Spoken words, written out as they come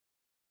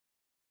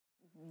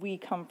We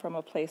come from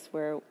a place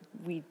where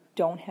we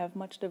don't have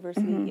much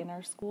diversity in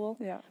our school.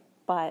 Yeah.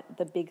 But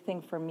the big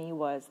thing for me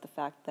was the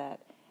fact that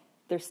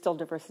there's still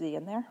diversity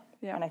in there.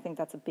 Yeah. And I think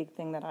that's a big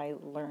thing that I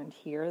learned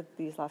here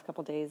these last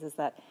couple of days, is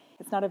that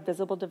it's not a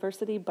visible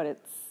diversity, but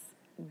it's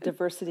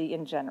diversity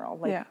in general.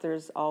 Like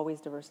there's always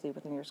diversity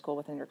within your school,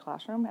 within your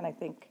classroom. And I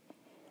think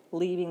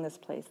leaving this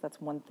place, that's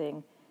one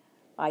thing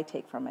I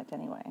take from it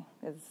anyway,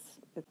 is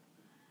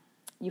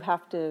you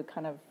have to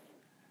kind of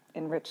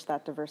enrich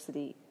that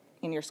diversity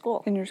in your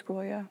school. In your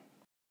school, yeah.